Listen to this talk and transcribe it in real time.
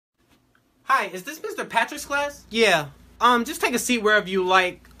Hi, is this Mr. Patrick's class? Yeah. Just take a seat wherever you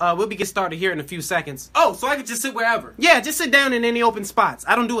like. We'll be get started here in a few seconds. Oh, so I can just sit wherever? Yeah, just sit down in any open spots.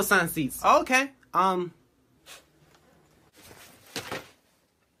 I don't do assigned seats. Oh, okay.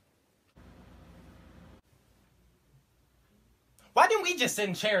 Why didn't we just sit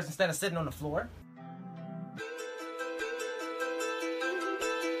in chairs instead of sitting on the floor?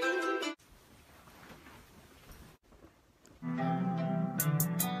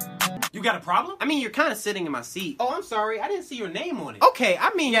 You got a problem? I mean, you're kind of sitting in my seat. Oh, I'm sorry. I didn't see your name on it. Okay,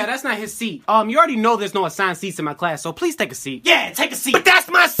 I mean, yeah, that's not his seat. You already know there's no assigned seats in my class, so please take a seat. Yeah, take a seat. But that's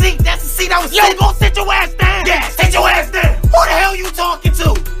my seat. That's the seat I was sitting. Go sit your ass down. Yeah, sit your ass down. Who the hell you talking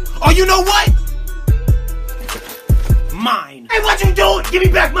to? Oh, you know what? Mine. Hey, what you doing? Give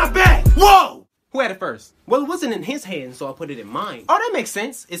me back my bag. Whoa. Who had it first? Well, it wasn't in his hand, so I put it in mine. Oh, that makes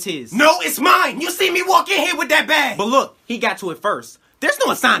sense. It's his. No, it's mine. You see me walk in here with that bag. But look, he got to it first. There's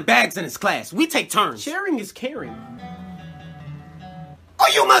no assigned bags in this class. We take turns. Sharing is caring.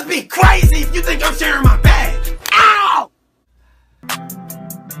 Oh, you must be crazy if you think I'm sharing my bag. Ow!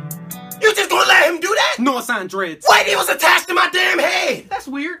 You just gonna let him do that? No assigned dreads. Wait, he was attached to my damn head. That's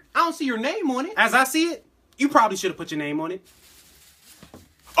weird. I don't see your name on it. As I see it, you probably should have put your name on it.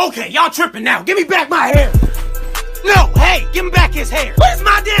 Okay, y'all tripping now. Give me back my hair. No, hey, give him back his hair. Where's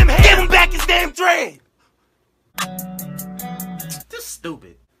my damn hair? Give him back his damn dread. This is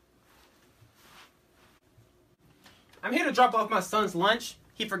stupid. I'm here to drop off my son's lunch.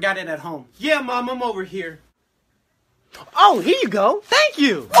 He forgot it at home. Yeah, Mom, I'm over here. Oh, here you go. Thank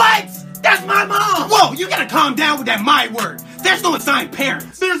you. What? That's my mom. Whoa, you gotta calm down with that my word. There's no assigned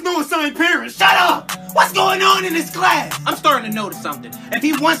parents. There's no assigned parents. Shut up. What's going on in this class? I'm starting to notice something. If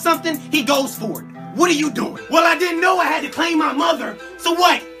he wants something, he goes for it. What are you doing? Well, I didn't know I had to claim my mother. So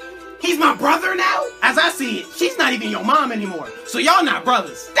what? He's my brother now? As I see it, she's not even your mom anymore. So y'all not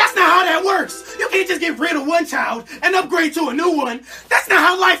brothers. That's not how that works. You can't just get rid of one child and upgrade to a new one. That's not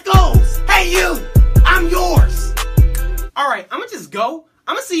how life goes. Hey, you. I'm yours. All right, I'm gonna just go.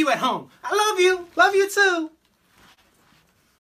 I'm gonna see you at home. I love you. Love you too.